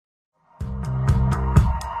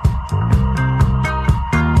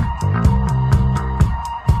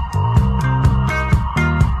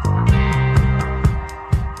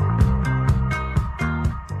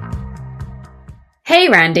Hey,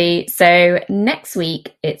 Randy. So next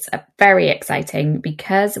week, it's very exciting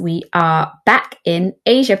because we are back in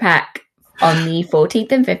Asia Pac on the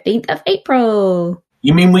 14th and 15th of April.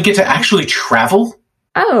 You mean we get to actually travel?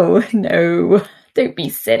 Oh, no, don't be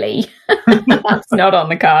silly. That's not on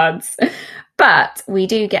the cards. But we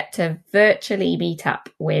do get to virtually meet up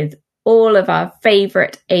with all of our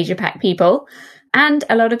favorite Asia Pac people and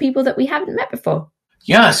a lot of people that we haven't met before.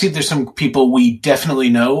 Yeah, I see there's some people we definitely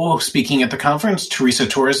know speaking at the conference. Teresa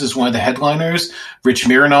Torres is one of the headliners. Rich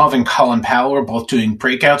Mironov and Colin Powell are both doing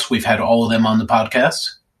breakouts. We've had all of them on the podcast.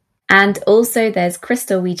 And also there's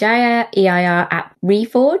Crystal Wijaya, EIR at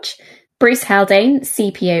Reforge, Bruce Haldane,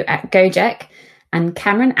 CPO at Gojek, and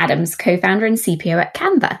Cameron Adams, co-founder and CPO at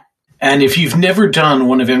Canva. And if you've never done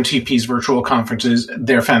one of MTP's virtual conferences,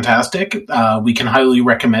 they're fantastic. We can highly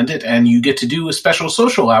recommend it, and you get to do a special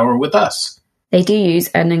social hour with us. They do use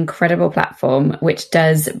an incredible platform which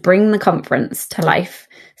does bring the conference to life.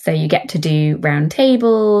 So you get to do round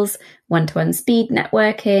tables, one-to-one speed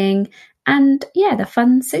networking, and the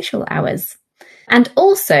fun social hours. And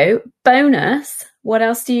also, bonus, what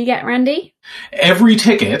else do you get, Randy? Every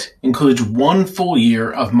ticket includes 1 full year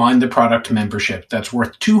of Mind the Product membership. That's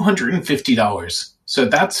worth $250. So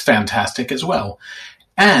that's fantastic as well.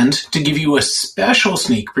 And to give you a special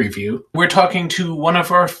sneak preview, we're talking to one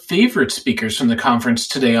of our favorite speakers from the conference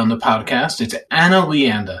today on the podcast. It's Anna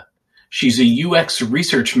Leanda. She's a UX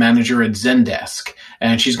research manager at Zendesk,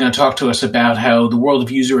 and she's going to talk to us about how the world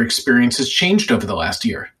of user experience has changed over the last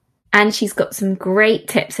year. And she's got some great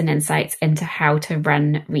tips and insights into how to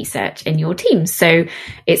run research in your team. So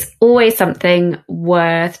it's always something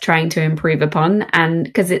worth trying to improve upon, and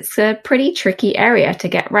because it's a pretty tricky area to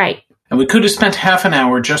get right. And we could have spent half an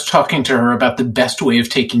hour just talking to her about the best way of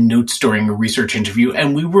taking notes during a research interview,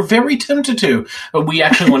 and we were very tempted to, but we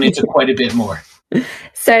actually went into quite a bit more.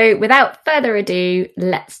 So without further ado,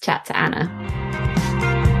 let's chat to Anna.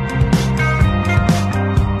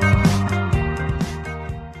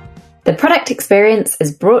 The Product Experience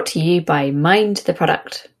is brought to you by Mind the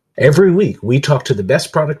Product. Every week, we talk to the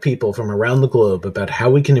best product people from around the globe about how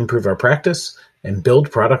we can improve our practice and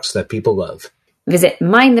build products that people love. Visit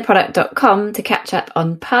mindtheproduct.com to catch up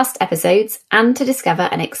on past episodes and to discover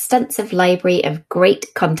an extensive library of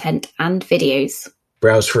great content and videos.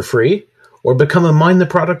 Browse for free or become a Mind the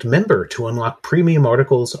Product member to unlock premium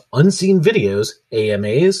articles, unseen videos,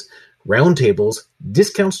 AMAs, roundtables,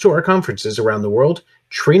 discounts to our conferences around the world,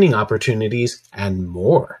 training opportunities, and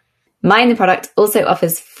more. Mind the Product also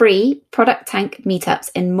offers free Product Tank meetups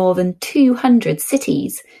in more than 200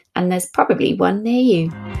 cities, and there's probably one near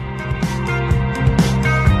you.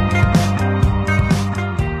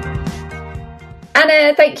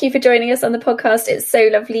 Anna, thank you for joining us on the podcast. It's so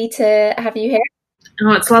lovely to have you here.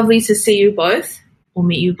 Oh, it's lovely to see you both, or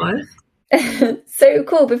meet you both. So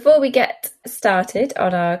cool. Before we get started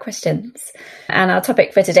on our questions and our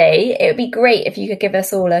topic for today, it would be great if you could give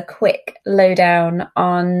us all a quick lowdown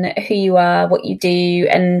on who you are, what you do,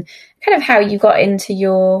 and kind of how you got into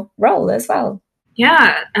your role as well.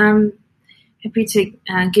 Yeah, happy to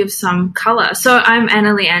give some color. So I'm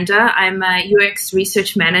Anna Leanda. I'm a UX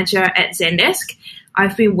research manager at Zendesk.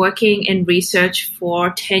 I've been working in research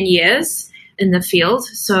for 10 years in the field,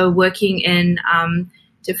 so working in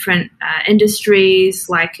different industries,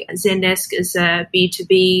 like Zendesk is a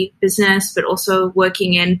B2B business, but also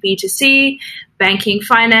working in B2C, banking,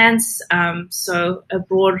 finance, so a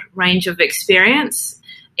broad range of experience.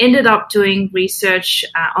 Ended up doing research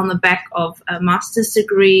on the back of a master's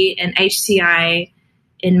degree in HCI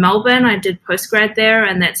in Melbourne. I did postgrad there,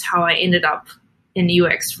 and that's how I ended up in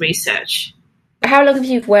UX research. How long have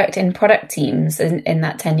you worked in product teams in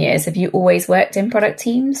that 10 years? Have you always worked in product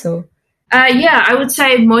teams? Or? Yeah, I would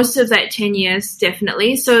say most of that 10 years,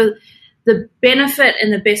 definitely. So the benefit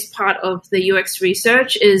and the best part of the UX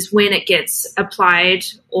research is when it gets applied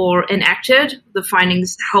or enacted, the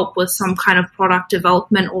findings help with some kind of product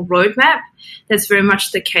development or roadmap. That's very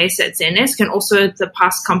much the case at Zendesk. And also the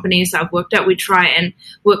past companies I've worked at, we try and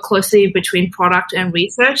work closely between product and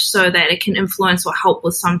research so that it can influence or help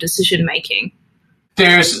with some decision making.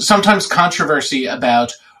 There's sometimes controversy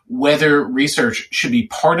about whether research should be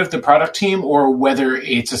part of the product team or whether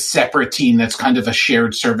it's a separate team that's kind of a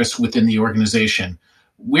shared service within the organization.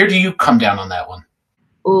 Where do you come down on that one?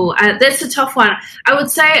 Oh, that's a tough one. I would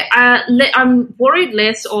say I'm worried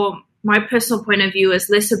less, or my personal point of view is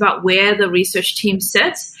less about where the research team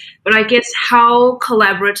sits, but I guess how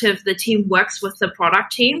collaborative the team works with the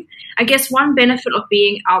product team. I guess one benefit of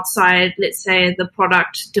being outside, let's say, the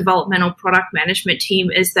product development or product management team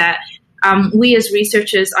is that We as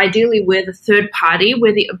researchers, ideally, we're the third party.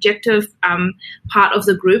 We're the objective part of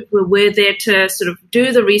the group. We're there to sort of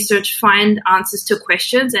do the research, find answers to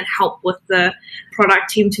questions, and help with the product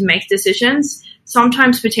team to make decisions.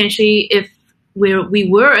 Sometimes, potentially, if we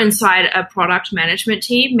were inside a product management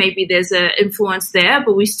team, maybe there's an influence there,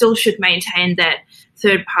 but we still should maintain that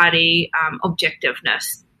third-party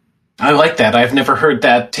objectiveness. I like that. I've never heard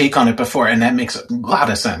that take on it before, and that makes a lot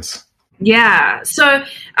of sense. Yeah, so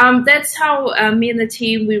that's how me and the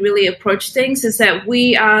team, we really approach things, is that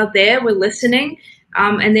we are there, we're listening,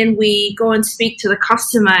 and then we go and speak to the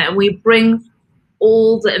customer, and we bring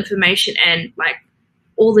all the information and like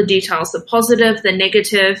all the details, the positive, the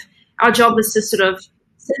negative. Our job is to sort of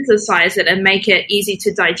synthesize it and make it easy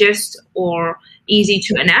to digest or easy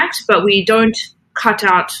to enact, but we don't cut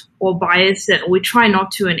out or bias it, or we try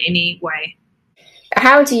not to in any way.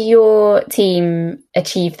 How do your team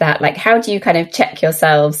achieve that? Like, how do you kind of check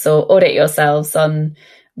yourselves or audit yourselves on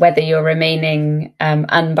whether you're remaining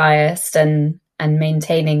unbiased and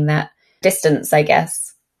maintaining that distance, I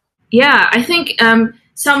guess? Yeah, I think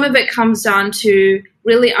some of it comes down to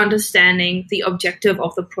really understanding the objective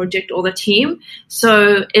of the project or the team.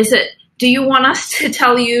 So do you want us to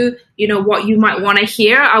tell you, what you might want to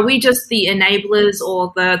hear? Are we just the enablers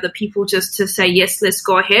or the people just to say, yes, let's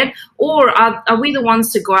go ahead? Or are we the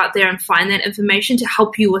ones to go out there and find that information to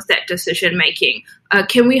help you with that decision making?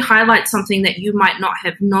 Can we highlight something that you might not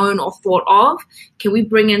have known or thought of? Can we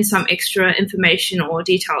bring in some extra information or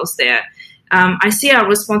details there? I see our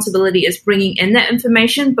responsibility as bringing in that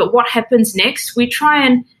information, but what happens next? We try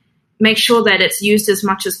and make sure that it's used as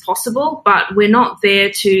much as possible, but we're not there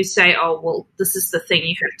to say, oh, well, this is the thing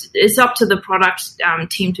you have to. It's up to the product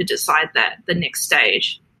team to decide that the next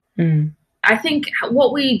stage. I think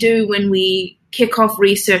what we do when we kick off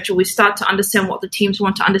research or we start to understand what the teams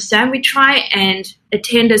want to understand, we try and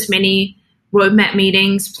attend as many roadmap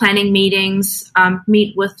meetings, planning meetings,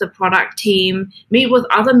 meet with the product team, meet with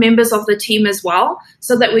other members of the team as well,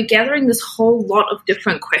 so that we're gathering this whole lot of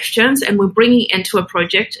different questions and we're bringing into a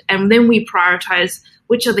project, and then we prioritize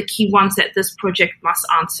which are the key ones that this project must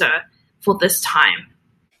answer for this time.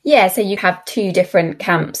 Yeah, so you have two different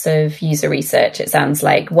camps of user research, it sounds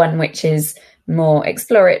like. One which is more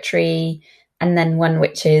exploratory, and then one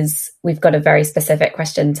which is, we've got a very specific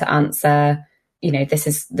question to answer. This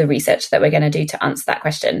is the research that we're going to do to answer that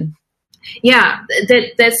question. Yeah,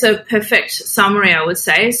 that's a perfect summary, I would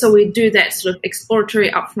say. So we do that sort of exploratory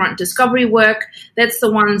upfront discovery work. That's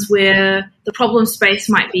the ones where the problem space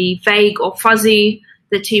might be vague or fuzzy.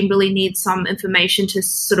 The team really needs some information to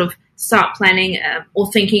sort of start planning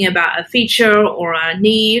or thinking about a feature or a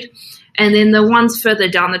need. And then the ones further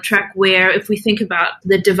down the track where, if we think about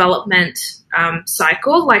the development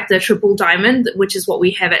cycle, like the triple diamond, which is what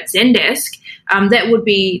we have at Zendesk, that would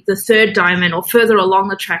be the third diamond or further along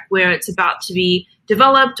the track where it's about to be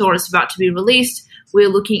developed or it's about to be released. We're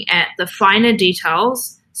looking at the finer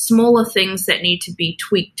details, smaller things that need to be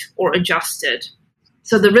tweaked or adjusted.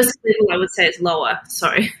 So the risk level, I would say, is lower.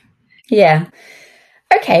 Sorry. Yeah.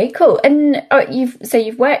 Okay, cool. And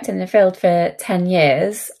you've worked in the field for 10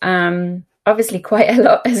 years. Obviously quite a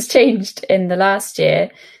lot has changed in the last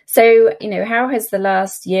year. So, how has the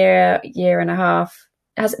last year and a half,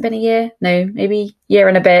 has it been a year? No, maybe year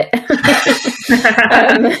and a bit.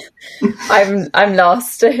 I'm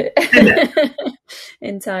lost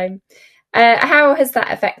in time. How has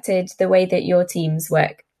that affected the way that your teams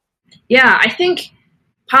work? Yeah, I think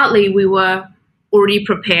partly we were already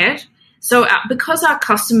prepared. So because our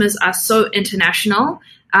customers are so international,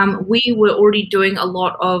 we were already doing a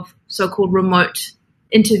lot of so-called remote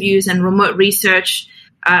interviews and remote research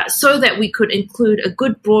so that we could include a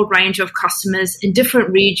good broad range of customers in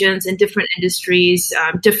different regions, in different industries,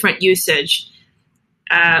 different usage.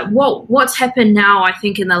 What's happened now, I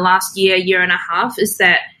think, in the last year and a half is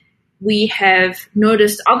that we have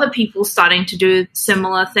noticed other people starting to do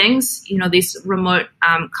similar things, these remote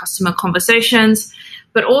customer conversations.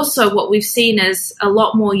 But also what we've seen is a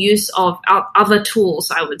lot more use of other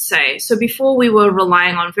tools, I would say. So before we were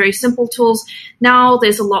relying on very simple tools. Now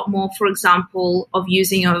there's a lot more, for example, of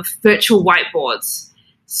using of virtual whiteboards.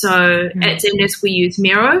 So at Zendesk, we use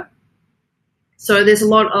Miro. So there's a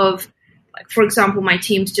lot of, like, for example, my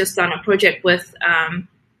team's just done a project with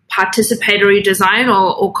participatory design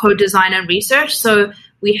or co-design and research. So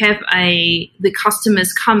we have the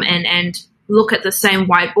customers come in and look at the same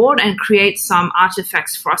whiteboard and create some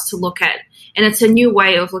artifacts for us to look at. And it's a new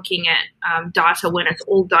way of looking at data when it's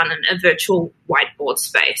all done in a virtual whiteboard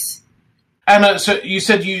space. And so you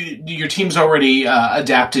said your team's already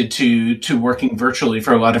adapted to working virtually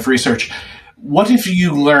for a lot of research. What have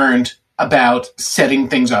you learned about setting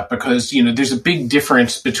things up, because, there's a big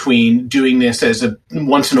difference between doing this as a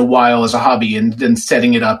once in a while as a hobby and then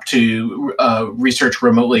setting it up to research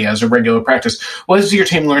remotely as a regular practice. What has your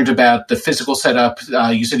team learned about the physical setup?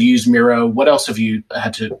 You said you use Miro. What else have you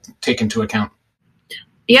had to take into account?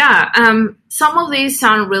 Yeah, some of these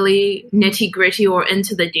sound really nitty-gritty or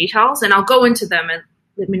into the details, and I'll go into them and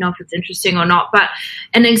let me know if it's interesting or not. But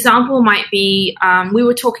an example might be, we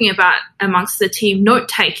were talking about amongst the team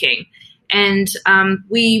note-taking, and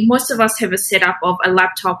most of us have a setup of a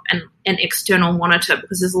laptop and an external monitor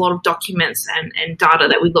because there's a lot of documents and data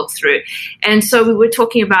that we look through. And so we were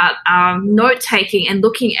talking about note-taking and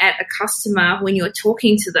looking at a customer when you're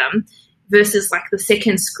talking to them versus like the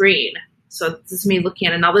second screen. So this is me looking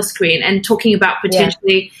at another screen and talking about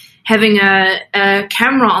potentially having a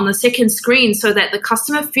camera on the second screen so that the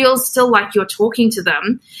customer feels still like you're talking to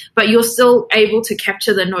them, but you're still able to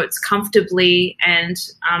capture the notes comfortably and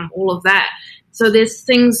all of that. So there's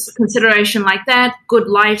consideration like that, good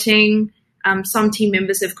lighting. Some team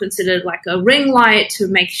members have considered like a ring light to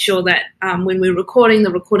make sure that when we're recording,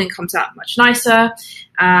 the recording comes out much nicer.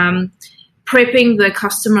 Prepping the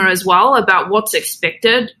customer as well about what's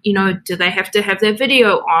expected. Do they have to have their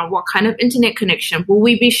video on? What kind of internet connection? Will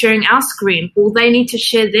we be sharing our screen? Will they need to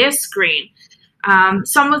share their screen?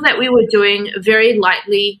 Some of that we were doing very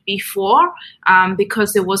lightly before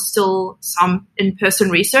because there was still some in-person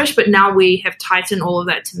research, but now we have tightened all of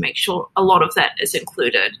that to make sure a lot of that is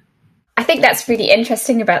included. I think that's really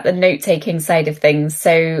interesting about the note-taking side of things.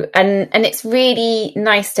 So, and it's really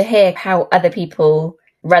nice to hear how other people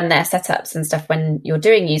run their setups and stuff when you're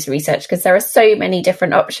doing user research, because there are so many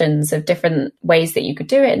different options of different ways that you could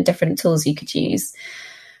do it and different tools you could use.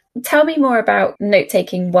 Tell me more about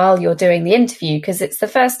note-taking while you're doing the interview, because it's the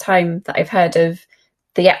first time that I've heard of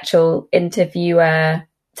the actual interviewer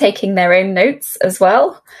taking their own notes as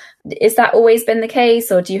well. Is that always been the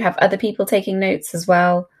case, or do you have other people taking notes as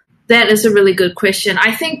well? That is a really good question.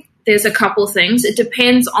 I think there's a couple of things. It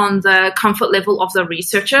depends on the comfort level of the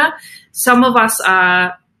researcher. Some of us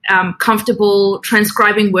are comfortable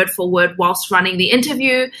transcribing word for word whilst running the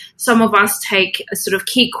interview. Some of us take a sort of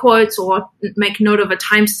key quotes or make note of a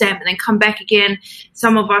timestamp and then come back again.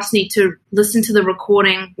 Some of us need to listen to the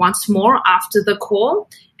recording once more after the call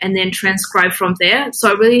and then transcribe from there. So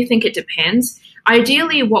I really think it depends.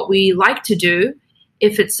 Ideally, what we like to do,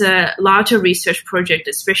 if it's a larger research project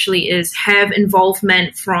especially, is have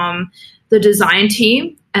involvement from the design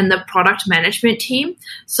team and the product management team,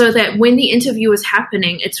 so that when the interview is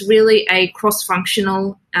happening, it's really a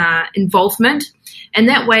cross-functional involvement. And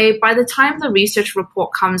that way, by the time the research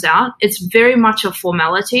report comes out, it's very much a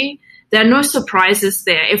formality. There are no surprises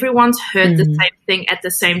there. Everyone's heard the same thing at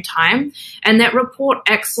the same time. And that report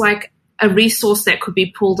acts like a resource that could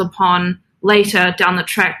be pulled upon later down the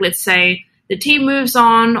track. Let's say the team moves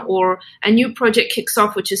on or a new project kicks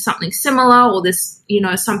off, which is something similar, or there's,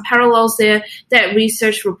 some parallels there. That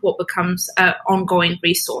research report becomes an ongoing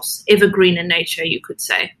resource, evergreen in nature, you could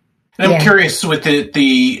say. And I'm curious, with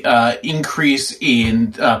the increase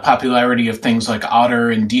in popularity of things like Otter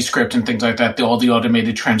and Descript and things like that, all the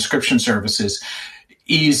automated transcription services,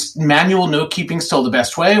 is manual note-keeping still the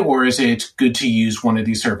best way, or is it good to use one of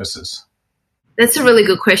these services? That's a really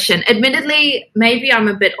good question. Admittedly, maybe I'm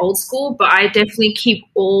a bit old school, but I definitely keep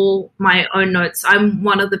all my own notes. I'm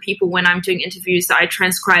one of the people when I'm doing interviews that I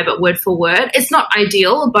transcribe it word for word. It's not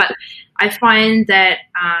ideal, but I find that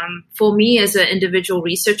for me as an individual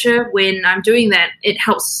researcher, when I'm doing that, it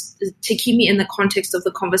helps to keep me in the context of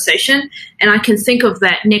the conversation, and I can think of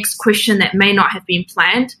that next question that may not have been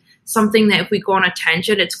planned, something that if we go on a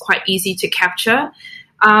tangent, it's quite easy to capture.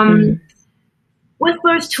 With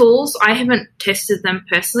those tools, I haven't tested them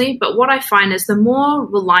personally, but what I find is the more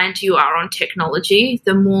reliant you are on technology,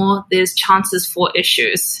 the more there's chances for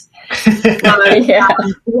issues.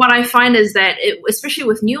 What I find is that, especially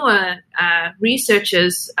with newer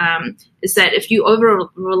researchers, is that if you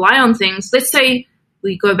over-rely on things, let's say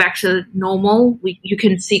we go back to normal, you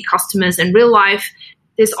can see customers in real life,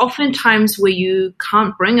 there's often times where you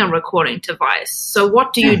can't bring a recording device. So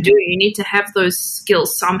what do? You need to have those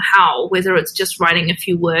skills somehow, whether it's just writing a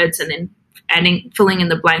few words and then filling in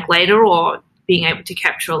the blank later, or being able to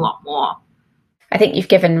capture a lot more. I think you've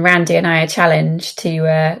given Randy and I a challenge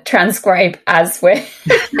to transcribe as we're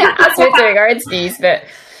doing our interviews, but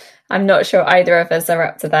I'm not sure either of us are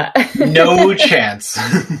up to that. No chance.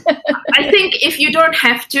 I think if you don't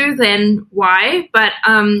have to, then why? But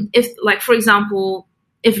if, like, for example,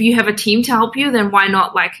 if you have a team to help you, then why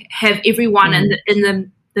not have everyone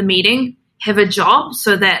in the meeting have a job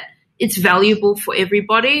so that it's valuable for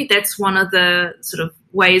everybody? That's one of the sort of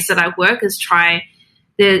ways that I work, is try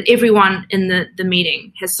everyone in the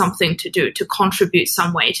meeting has something to do to contribute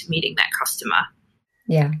some way to meeting that customer.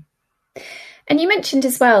 Yeah. And you mentioned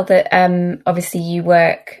as well that obviously you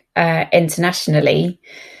work internationally.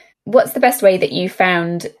 What's the best way that you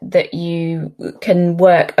found that you can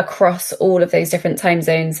work across all of those different time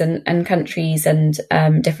zones and countries and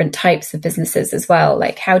different types of businesses as well?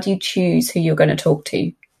 Like, how do you choose who you're going to talk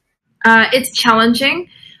to? It's challenging.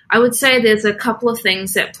 I would say there's a couple of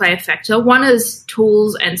things that play a factor. One is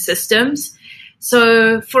tools and systems.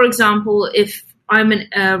 So, for example, if I'm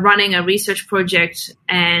running a research project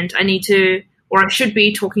and I need to, or I should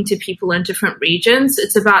be talking to people in different regions,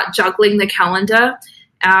 it's about juggling the calendar,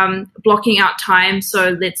 blocking out time.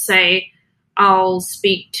 So let's say I'll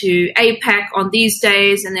speak to APAC on these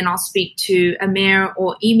days, and then I'll speak to AMER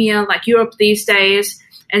or EMEA, like Europe these days.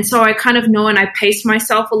 And so I kind of know, and I pace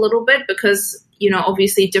myself a little bit because,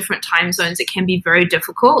 obviously different time zones, it can be very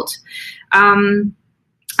difficult.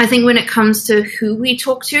 I think when it comes to who we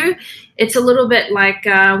talk to, it's a little bit like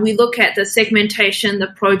we look at the segmentation, the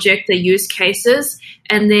project, the use cases,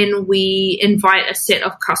 and then we invite a set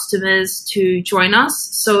of customers to join us.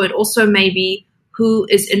 So it also may be who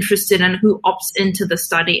is interested and who opts into the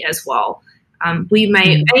study as well. We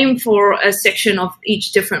may aim for a section of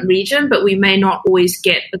each different region, but we may not always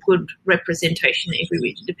get a good representation in every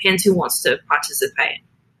region. Depends who wants to participate.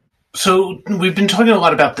 So we've been talking a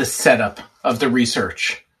lot about the setup of the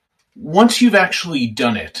research. Once you've actually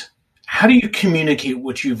done it, how do you communicate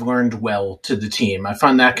what you've learned well to the team? I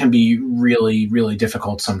find that can be really, really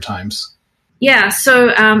difficult sometimes. Yeah, so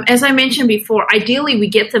as I mentioned before, ideally we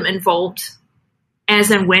get them involved as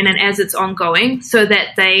and when and as it's ongoing so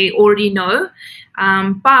that they already know.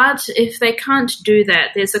 But if they can't do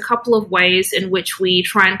that, there's a couple of ways in which we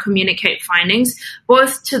try and communicate findings,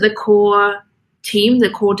 both to the core team, the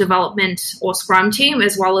core development or Scrum team,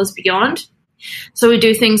 as well as beyond. So we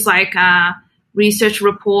do things like research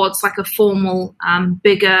reports, like a formal,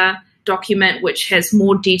 bigger document which has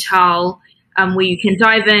more detail, where you can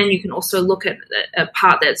dive in. You can also look at a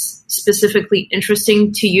part that's specifically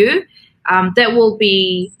interesting to you. That will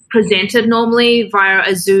be presented normally via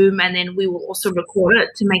a Zoom, and then we will also record it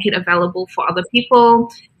to make it available for other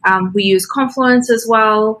people. We use Confluence as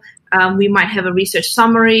well. We might have a research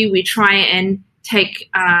summary. We try and take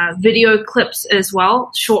video clips as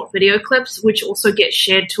well, short video clips, which also get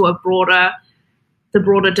shared to the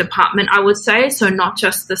broader department, I would say, so not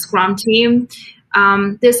just the Scrum team.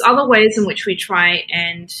 There's other ways in which we try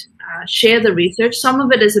and share the research. Some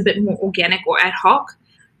of it is a bit more organic or ad hoc.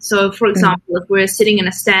 So, for example, if we're sitting in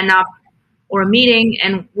a stand-up or a meeting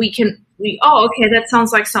and okay, that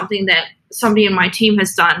sounds like something that somebody in my team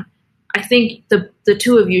has done. I think the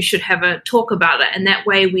two of you should have a talk about it. And that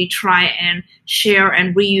way we try and share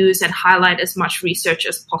and reuse and highlight as much research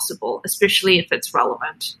as possible, especially if it's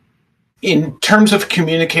relevant. In terms of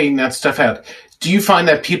communicating that stuff out, do you find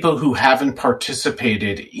that people who haven't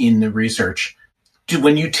participated in the research,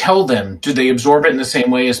 when you tell them, do they absorb it in the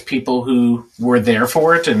same way as people who were there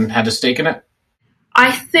for it and had a stake in it?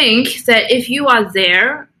 I think that if you are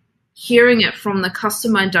there, hearing it from the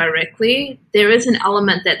customer directly, there is an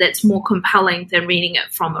element that's more compelling than reading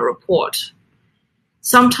it from a report.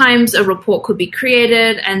 Sometimes a report could be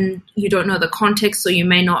created and you don't know the context, so you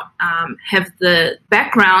may not have the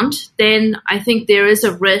background. Then I think there is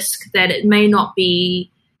a risk that it may not be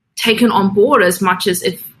taken on board as much as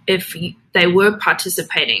if they were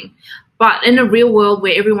participating. But in a real world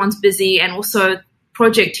where everyone's busy and also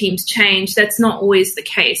project teams change, that's not always the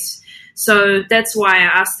case. So that's why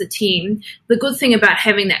I asked the team. The good thing about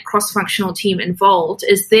having that cross-functional team involved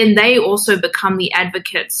is then they also become the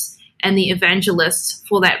advocates and the evangelists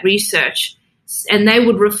for that research. And they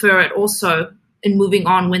would refer it also in moving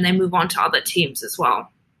on when they move on to other teams as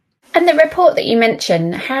well. And the report that you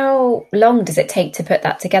mentioned, how long does it take to put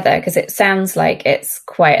that together? Because it sounds like it's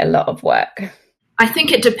quite a lot of work. I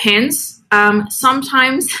think it depends.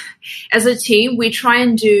 Sometimes as a team, we try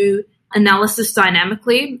and do analysis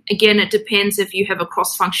dynamically. Again, it depends if you have a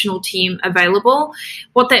cross-functional team available.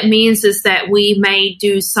 What that means is that we may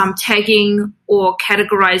do some tagging or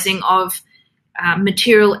categorizing of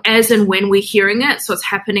material as and when we're hearing it, so it's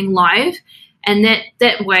happening live. And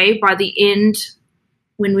that way, by the end,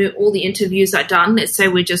 when all the interviews are done, let's say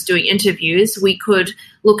we're just doing interviews, we could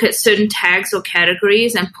look at certain tags or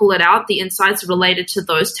categories and pull it out, the insights related to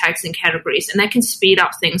those tags and categories. And that can speed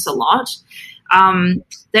up things a lot.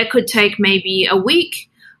 That could take maybe a week.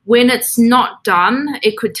 When it's not done,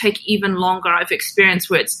 it could take even longer. I've experienced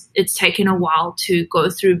where it's taken a while to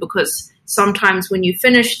go through, because sometimes when you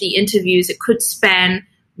finish the interviews, it could span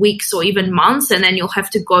weeks or even months, and then you'll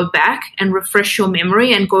have to go back and refresh your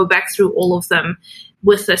memory and go back through all of them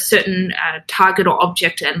with a certain target or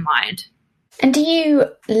object in mind. And do you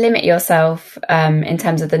limit yourself in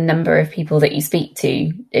terms of the number of people that you speak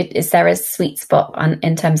to? Is there a sweet spot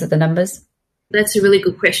in terms of the numbers? That's a really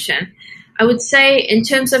good question. I would say in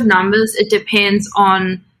terms of numbers, it depends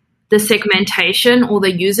on the segmentation or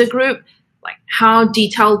the user group. Like, how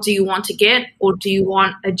detailed do you want to get, or do you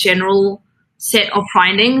want a general set of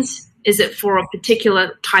findings? Is it for a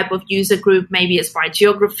particular type of user group? Maybe it's by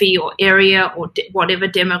geography or area or whatever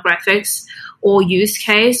demographics or use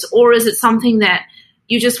case. Or is it something that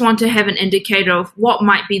you just want to have an indicator of what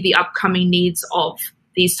might be the upcoming needs of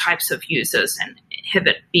these types of users and have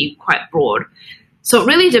it be quite broad? So it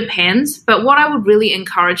really depends. But what I would really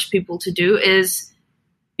encourage people to do is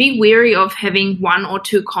be wary of having one or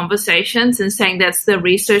two conversations and saying that's the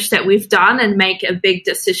research that we've done and make a big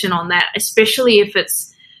decision on that, especially if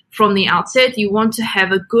it's from the outset. You want to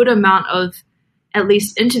have a good amount of at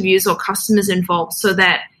least interviews or customers involved so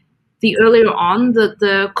that the earlier on,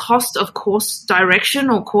 the cost of course direction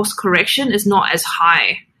or course correction is not as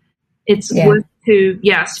high. It's worth to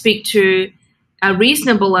speak to a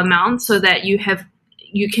reasonable amount so that you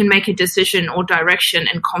can make a decision or direction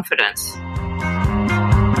in confidence.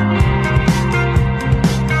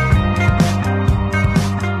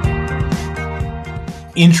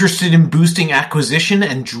 Interested in boosting acquisition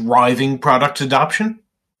and driving product adoption?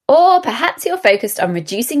 Or perhaps you're focused on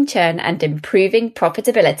reducing churn and improving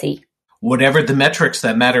profitability. Whatever the metrics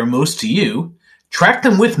that matter most to you, track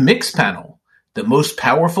them with Mixpanel, the most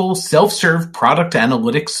powerful self-serve product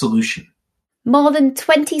analytics solution. More than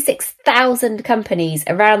 26,000 companies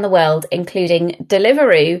around the world, including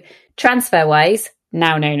Deliveroo, TransferWise,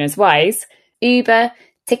 now known as Wise, Uber,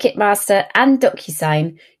 Ticketmaster and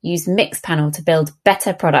DocuSign use Mixpanel to build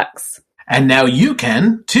better products. And now you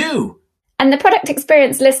can too. And the Product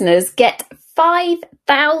Experience listeners get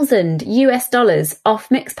 $5,000 off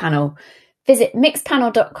Mixpanel. Visit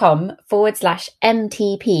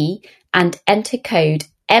mixpanel.com/MTP and enter code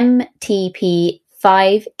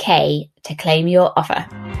MTP5K to claim your offer.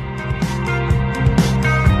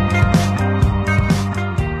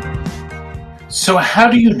 So how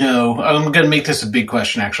do you know, I'm going to make this a big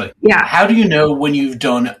question actually. Yeah. How do you know when you've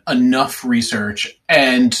done enough research?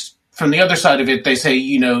 And from the other side of it, they say,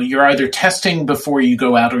 you're either testing before you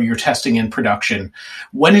go out or you're testing in production.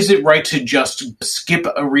 When is it right to just skip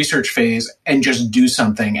a research phase and just do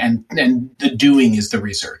something and the doing is the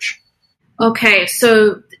research? Okay,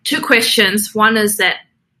 so two questions. One is that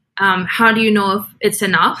how do you know if it's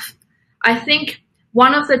enough? I think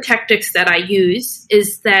one of the tactics that I use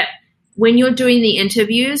is that when you're doing the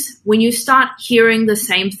interviews, when you start hearing the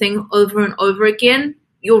same thing over and over again,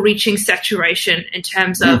 you're reaching saturation in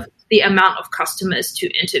terms of the amount of customers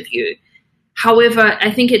to interview. However,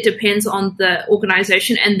 I think it depends on the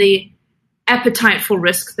organization and the appetite for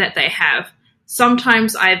risk that they have.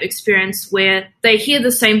 Sometimes I've experienced where they hear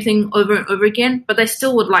the same thing over and over again, but they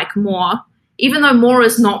still would like more, even though more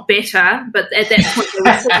is not better, but at that point they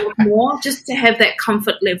would still want more just to have that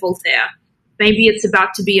comfort level there. Maybe it's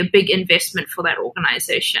about to be a big investment for that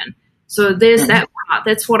organization. So there's that part.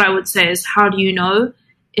 That's what I would say is how do you know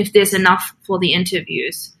if there's enough for the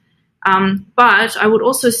interviews? But I would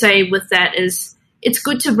also say with that is it's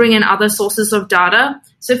good to bring in other sources of data.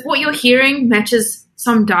 So if what you're hearing matches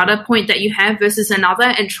some data point that you have versus another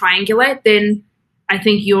and triangulate, then I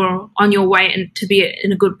think you're on your way to be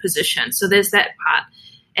in a good position. So there's that part.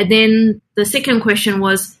 And then the second question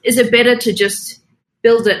was, is it better to just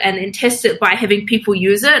build it and then test it by having people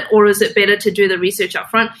use it, or is it better to do the research up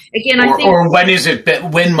front? Again, I think... Or when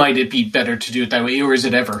might it be better to do it that way, or is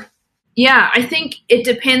it ever? Yeah, I think it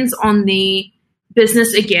depends on the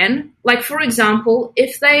business again. Like, for example,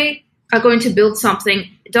 if they are going to build something,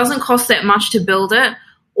 it doesn't cost that much to build it,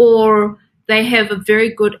 or they have a very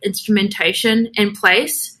good instrumentation in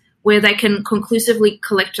place where they can conclusively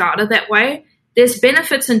collect data that way, there's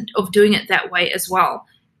benefits of doing it that way as well.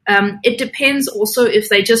 It depends also if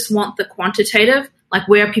they just want the quantitative, like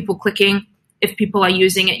where are people clicking, if people are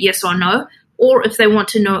using it, yes or no, or if they want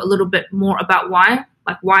to know a little bit more about why,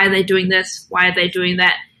 like why are they doing this, why are they doing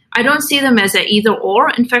that. I don't see them as an either or.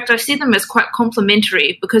 In fact, I see them as quite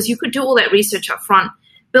complementary because you could do all that research up front,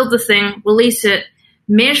 build the thing, release it,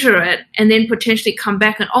 measure it, and then potentially come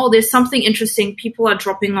back and, there's something interesting. People are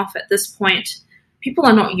dropping off at this point. People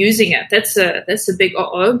are not using it. That's a big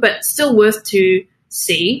but still worth to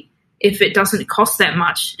see if it doesn't cost that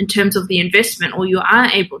much in terms of the investment, or you are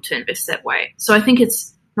able to invest that way. So I think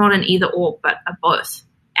it's not an either or, but a both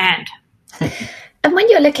and. And when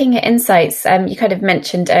you're looking at insights, you kind of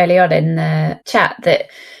mentioned early on in the chat that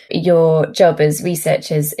your job as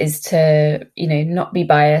researchers is to, not be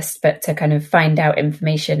biased, but to kind of find out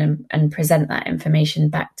information and present that information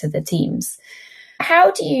back to the teams.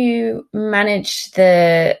 How do you manage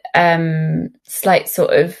the slight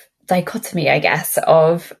sort of dichotomy, I guess,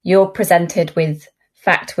 of you're presented with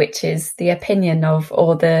fact, which is the opinion of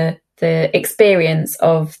or the experience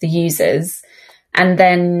of the users, and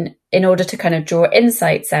then in order to kind of draw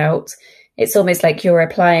insights out, it's almost like you're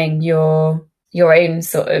applying your own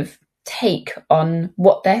sort of take on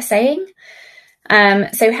what they're saying.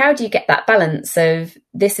 So how do you get that balance of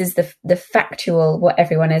this is the factual, what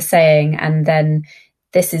everyone is saying, and then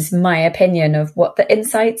this is my opinion of what the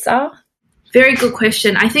insights are? Very good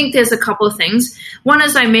question. I think there's a couple of things. One,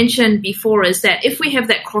 as I mentioned before, is that if we have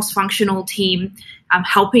that cross-functional team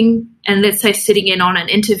helping and let's say sitting in on an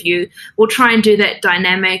interview, we'll try and do that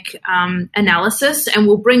dynamic analysis, and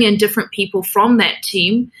we'll bring in different people from that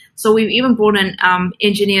team. So we've even brought in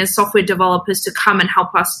engineers, software developers to come and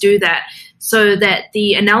help us do that, so that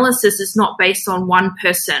the analysis is not based on one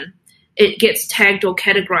person. It gets tagged or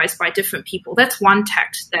categorized by different people. That's one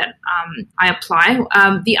tact that I apply.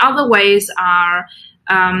 The other ways are,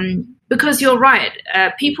 because you're right,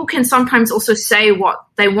 people can sometimes also say what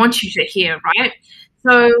they want you to hear, right?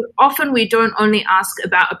 So often we don't only ask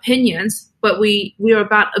about opinions, but we're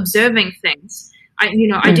about observing things.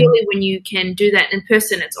 Ideally, when you can do that in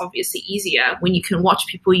person, it's obviously easier when you can watch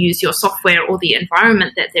people use your software or the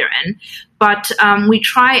environment that they're in. But we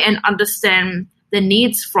try and understand the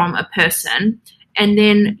needs from a person and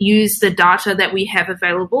then use the data that we have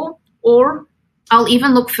available, or I'll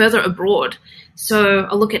even look further abroad. So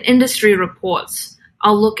I'll look at industry reports.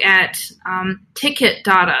 I'll look at ticket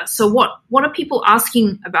data. So what are people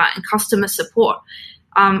asking about in customer support?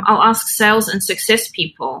 I'll ask sales and success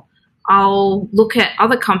people. I'll look at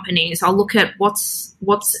other companies. I'll look at what's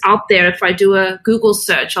out there. If I do a Google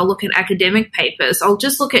search, I'll look at academic papers. I'll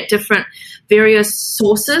just look at different various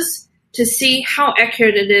sources to see how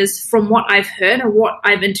accurate it is from what I've heard and what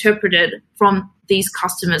I've interpreted from these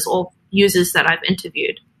customers or users that I've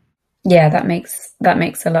interviewed. Yeah, that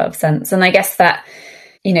makes a lot of sense. And I guess that,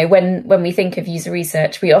 when we think of user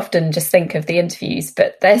research, we often just think of the interviews,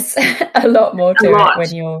 but there's a lot more to it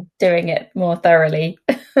when you're doing it more thoroughly.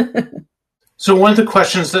 So one of the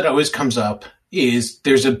questions that always comes up is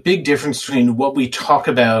there's a big difference between what we talk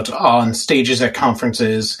about on stages at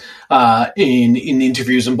conferences, in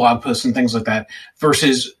interviews and blog posts and things like that,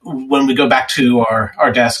 versus when we go back to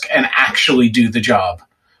our desk and actually do the job.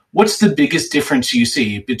 What's the biggest difference you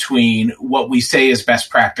see between what we say is best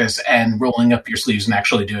practice and rolling up your sleeves and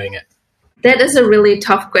actually doing it? That is a really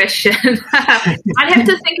tough question. I'd have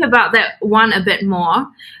to think about that one a bit more.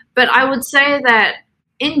 But I would say that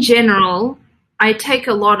in general, I take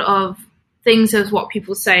a lot of things as what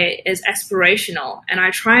people say is aspirational, and I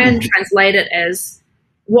try and translate it as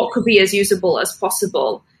what could be as usable as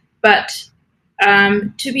possible. But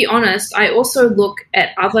to be honest, I also look at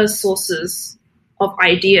other sources of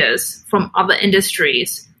ideas from other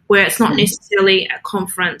industries where it's not necessarily a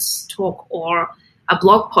conference talk or a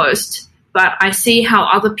blog post, but I see how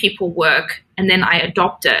other people work and then I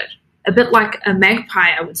adopt it. A bit like a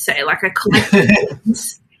magpie, I would say, like I collect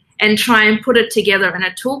things and try and put it together in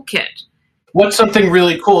a toolkit. What's something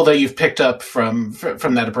really cool that you've picked up from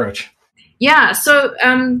that approach? Yeah, so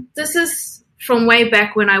this is from way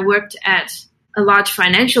back when I worked at a large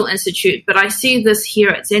financial institute, but I see this here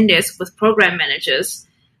at Zendesk with program managers.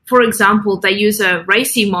 For example, they use a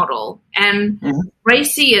RACI model, and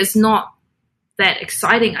RACI is not that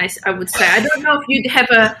exciting, I would say. I don't know if you'd have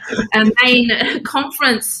a main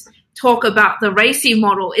conference talk about the RACI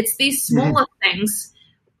model. It's these smaller things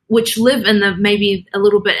which live in the maybe a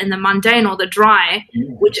little bit in the mundane or the dry,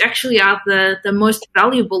 which actually are the most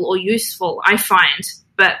valuable or useful, I find.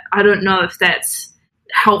 But I don't know if that's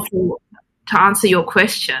helpful to answer your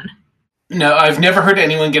question. No, I've never heard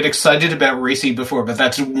anyone get excited about RACI before, but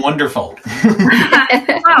that's wonderful.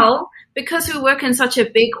 Well, because we work in such a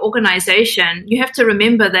big organization, you have to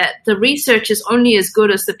remember that the research is only as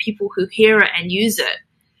good as the people who hear it and use it.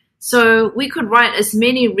 So we could write as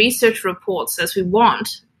many research reports as we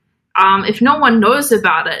want. If no one knows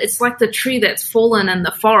about it, it's like the tree that's fallen in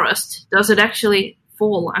the forest. Does it actually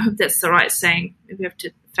fall? I hope that's the right saying. Maybe we have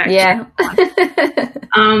to fact check.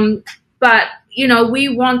 But, we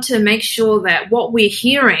want to make sure that what we're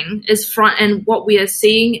hearing is front and what we are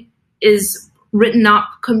seeing is written up,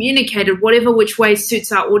 communicated, whatever which way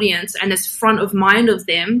suits our audience and is front of mind of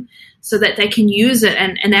them so that they can use it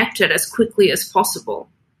and enact it as quickly as possible.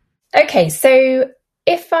 Okay, so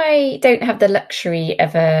if I don't have the luxury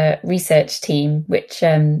of a research team, which,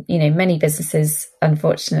 many businesses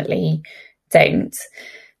unfortunately don't,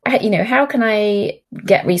 how can I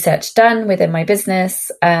get research done within my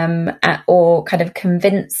business, or kind of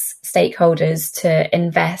convince stakeholders to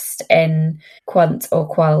invest in quant or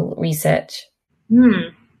qual research?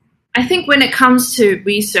 I think when it comes to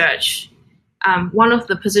research, one of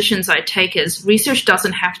the positions I take is research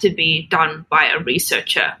doesn't have to be done by a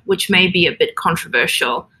researcher, which may be a bit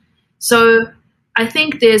controversial. So I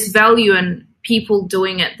think there's value in people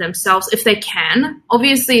doing it themselves if they can.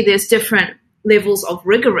 Obviously, there's different levels of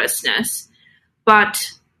rigorousness,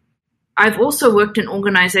 but I've also worked in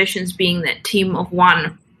organizations being that team of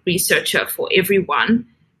one researcher for everyone.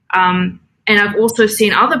 And I've also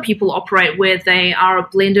seen other people operate where they are a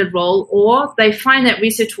blended role, or they find that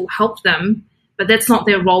research will help them, but that's not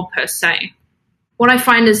their role per se. What I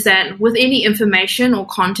find is that with any information or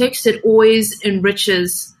context, it always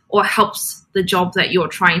enriches or helps the job that you're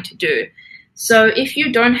trying to do. So if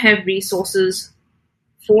you don't have resources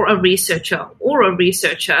for a researcher,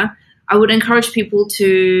 I would encourage people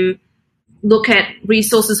to look at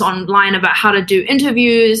resources online about how to do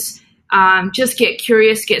interviews. Just get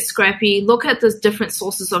curious, get scrappy, look at the different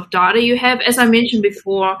sources of data you have. As I mentioned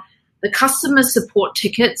before, the customer support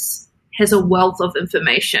tickets has a wealth of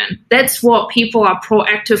information. That's what people are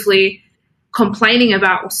proactively complaining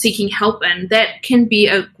about or seeking help in. That can be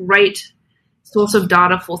a great source of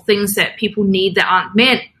data for things that people need that aren't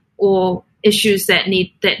met, or issues that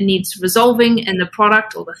needs resolving in the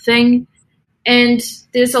product or the thing. And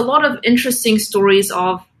there's a lot of interesting stories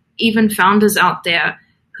of even founders out there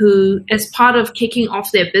who, as part of kicking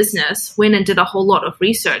off their business, went and did a whole lot of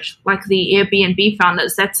research, like the Airbnb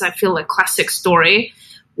founders. That's, I feel, a classic story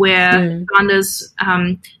where founders,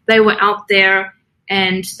 they were out there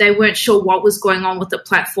and they weren't sure what was going on with the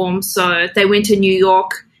platform. So they went to New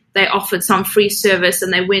York, they offered some free service,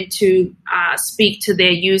 and they went to speak to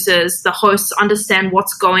their users, the hosts, understand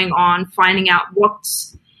what's going on, finding out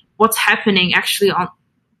what's happening actually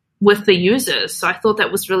with the users. So I thought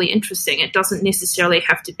that was really interesting. It doesn't necessarily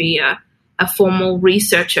have to be a formal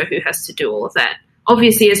researcher who has to do all of that.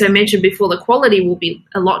 Obviously, as I mentioned before, the quality will be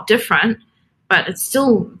a lot different, but it's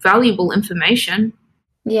still valuable information.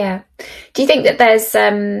 Yeah. Do you think that there's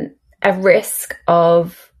a risk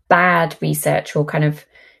of bad research or kind of,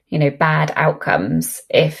 bad outcomes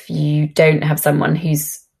if you don't have someone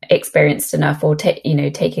who's experienced enough or,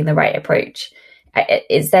 taking the right approach?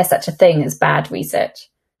 Is there such a thing as bad research?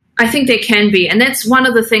 I think there can be. And that's one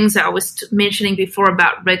of the things that I was mentioning before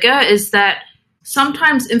about rigor, is that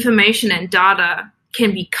sometimes information and data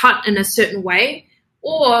can be cut in a certain way,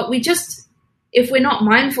 or if we're not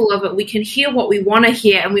mindful of it, we can hear what we want to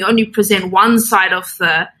hear and we only present one side of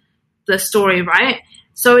the story, right?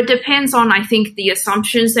 So it depends on, I think, the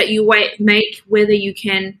assumptions that you make, whether you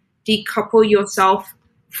can decouple yourself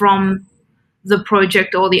from the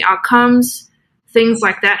project or the outcomes, things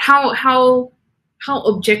like that. How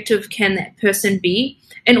objective can that person be?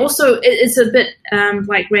 And also, it's a bit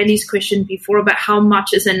like Randy's question before about how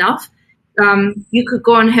much is enough. You could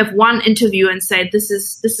go and have one interview and say, this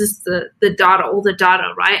is the data, all the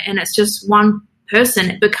data, right? And it's just one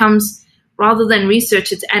person. It becomes, rather than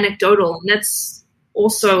research, it's anecdotal. And that's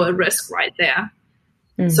also a risk right there.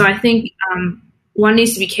 So I think one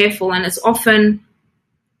needs to be careful, and it's often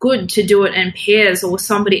good to do it in pairs or with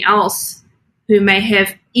somebody else who may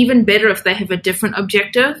have, even better if they have a different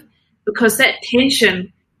objective, because that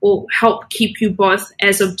tension will help keep you both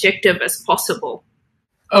as objective as possible.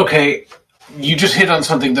 Okay, you just hit on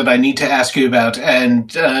something that I need to ask you about,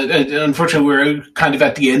 and unfortunately we're kind of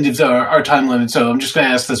at the end of our time limit, so I'm just going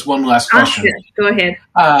to ask this one last question. Go ahead.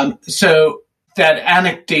 So that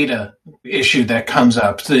anecdata issue that comes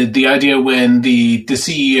up, the idea when the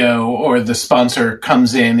CEO or the sponsor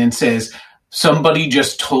comes in and says, somebody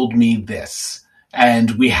just told me this,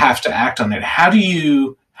 and we have to act on it. How do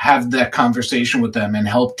you have that conversation with them and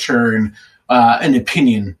help turn an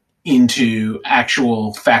opinion into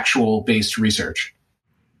actual factual-based research?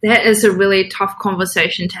 That is a really tough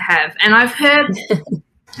conversation to have. And I've heard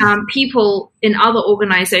people in other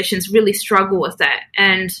organizations really struggle with that.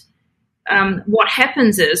 And what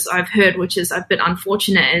happens is, I've heard, which is a bit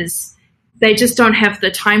unfortunate, is they just don't have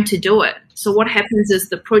the time to do it. So what happens is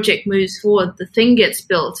the project moves forward, the thing gets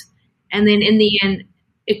built, and then in the end,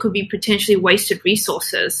 it could be potentially wasted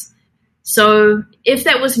resources. So if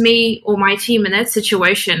that was me or my team in that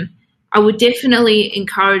situation, I would definitely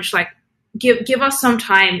encourage, give us some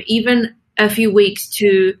time, even a few weeks,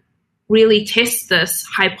 to really test this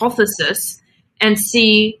hypothesis and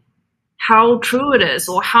see how true it is,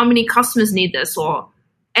 or how many customers need this, or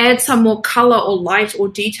add some more color or light or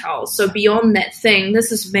details. So beyond that thing,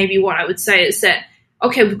 this is maybe what I would say is that,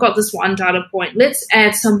 okay, we've got this one data point. Let's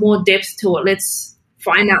add some more depth to it. Let's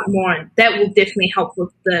find out more. And that will definitely help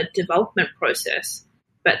with the development process.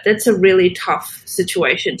 But that's a really tough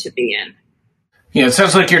situation to be in. Yeah, it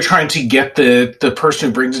sounds like you're trying to get the person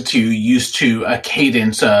who brings it to you used to a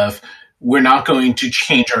cadence of, we're not going to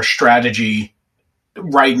change our strategy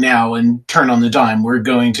right now and turn on the dime. We're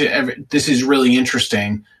going to, this is really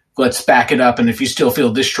interesting. Let's back it up. And if you still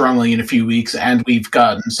feel this strongly in a few weeks and we've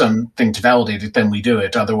gotten something to validate it, then we do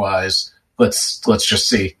it. Otherwise, let's just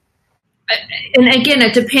see. And again,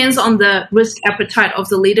 it depends on the risk appetite of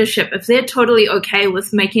the leadership. If they're totally okay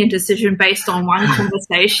with making a decision based on one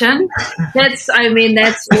conversation, that's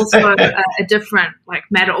also a different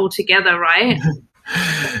matter altogether, right?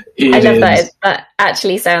 I love that. That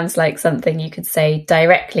actually sounds like something you could say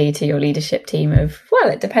directly to your leadership team of, well,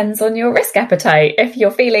 it depends on your risk appetite. If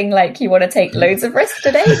you're feeling like you want to take loads of risk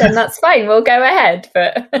today, then that's fine. We'll go ahead.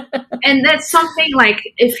 But and that's something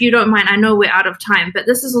if you don't mind, I know we're out of time, but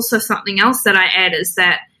this is also something else that I add is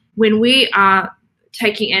that when we are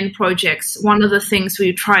taking in projects, one of the things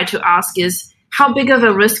we try to ask is, how big of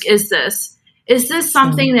a risk is this? Is this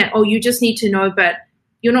something that, you just need to know, but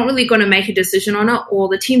you're not really going to make a decision on it, or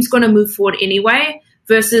the team's going to move forward anyway,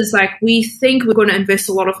 versus we think we're going to invest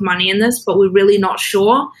a lot of money in this, but we're really not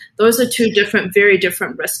sure. Those are two very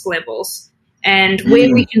different risk levels. And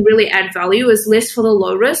where we can really add value is less for the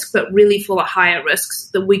low risk, but really for the higher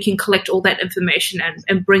risks, that we can collect all that information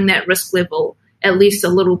and bring that risk level at least a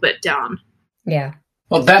little bit down. Yeah.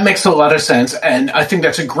 Well, that makes a lot of sense. And I think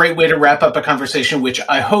that's a great way to wrap up a conversation, which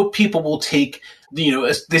I hope people will take,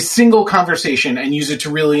 this single conversation and use it to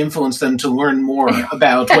really influence them to learn more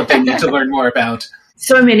about what they need to learn more about.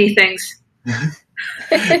 So many things.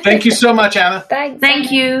 Thank you so much, Anna. Thanks.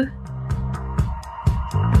 Thank you.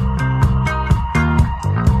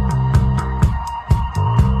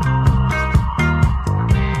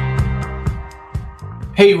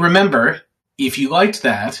 Hey, remember, if you liked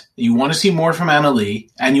that, you want to see more from Anna Lee,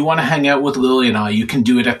 and you want to hang out with Lily and I, you can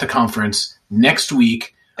do it at the conference next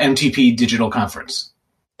week, MTP Digital Conference.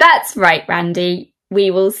 That's right, Randy.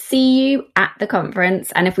 We will see you at the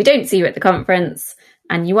conference. And if we don't see you at the conference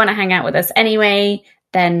and you want to hang out with us anyway,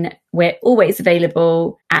 then we're always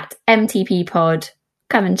available at MTP Pod.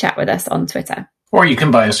 Come and chat with us on Twitter. Or you can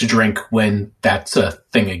buy us a drink when that's a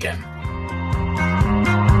thing again.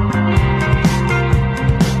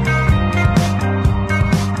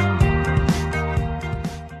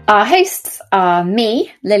 Our hosts are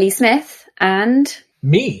me, Lily Smith, and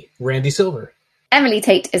me, Randy Silver. Emily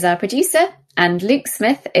Tate is our producer, and Luke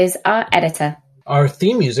Smith is our editor. Our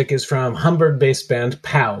theme music is from Hamburg-based band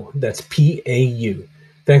PAU, that's P-A-U.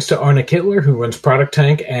 Thanks to Arne Kittler, who runs Product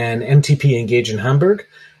Tank and MTP Engage in Hamburg,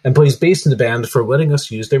 and plays bass in the band, for letting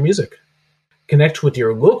us use their music. Connect with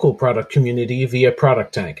your local product community via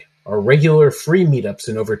Product Tank, our regular free meetups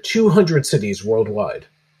in over 200 cities worldwide.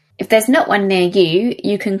 If there's not one near you,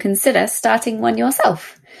 you can consider starting one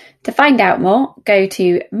yourself. To find out more, go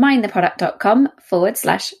to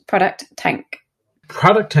mindtheproduct.com/product tank.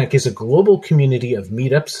 Product Tank is a global community of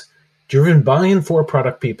meetups driven by and for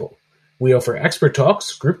product people. We offer expert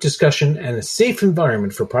talks, group discussion, and a safe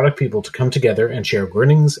environment for product people to come together and share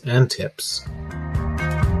learnings and tips.